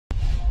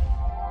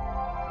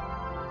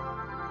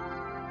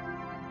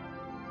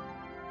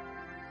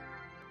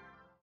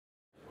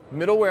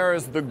Middleware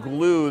is the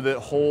glue that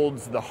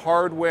holds the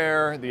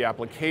hardware, the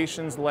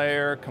applications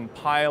layer,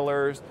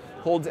 compilers,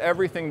 holds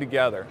everything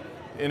together.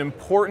 An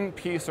important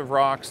piece of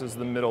ROX is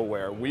the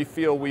middleware. We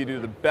feel we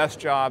do the best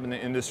job in the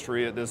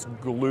industry at this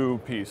glue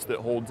piece that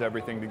holds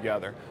everything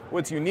together.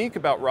 What's unique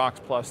about ROX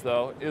Plus,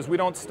 though, is we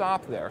don't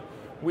stop there.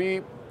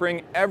 We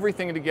bring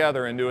everything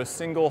together into a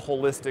single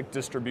holistic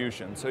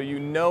distribution, so you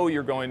know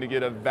you're going to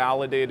get a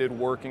validated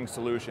working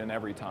solution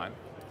every time.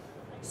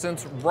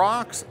 Since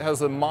ROX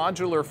has a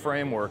modular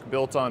framework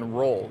built on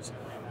roles,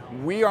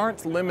 we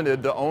aren't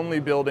limited to only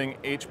building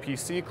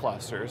HPC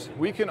clusters.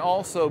 We can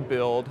also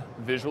build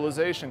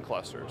visualization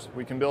clusters.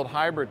 We can build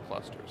hybrid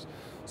clusters.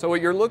 So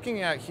what you're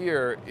looking at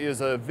here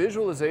is a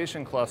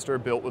visualization cluster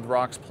built with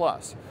ROX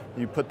Plus.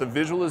 You put the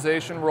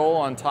visualization role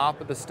on top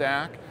of the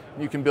stack.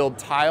 You can build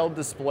tiled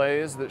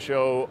displays that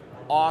show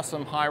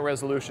awesome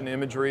high-resolution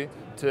imagery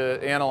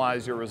to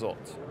analyze your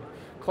results.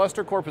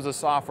 Clustercorp is a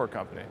software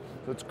company,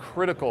 so it's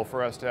critical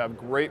for us to have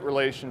great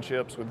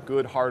relationships with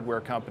good hardware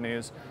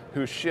companies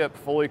who ship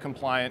fully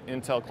compliant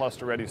Intel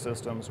cluster-ready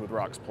systems with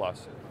ROX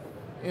Plus.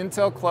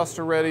 Intel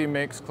Cluster Ready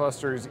makes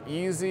clusters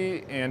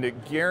easy, and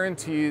it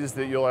guarantees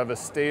that you'll have a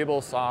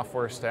stable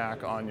software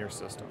stack on your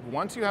system.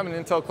 Once you have an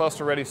Intel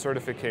Cluster Ready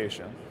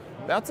certification,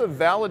 that's a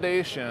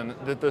validation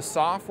that the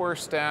software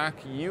stack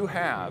you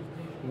have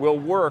will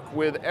work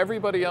with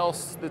everybody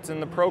else that's in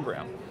the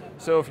program.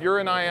 So if you're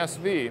an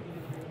ISV,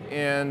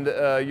 and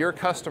your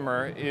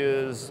customer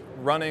is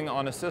running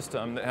on a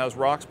system that has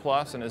ROX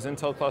Plus and is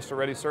Intel Cluster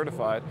Ready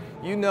certified,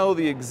 you know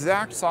the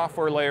exact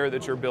software layer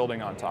that you're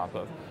building on top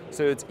of.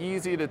 So it's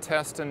easy to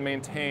test and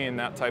maintain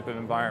that type of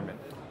environment.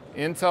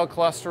 Intel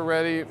Cluster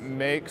Ready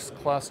makes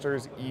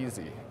clusters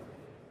easy.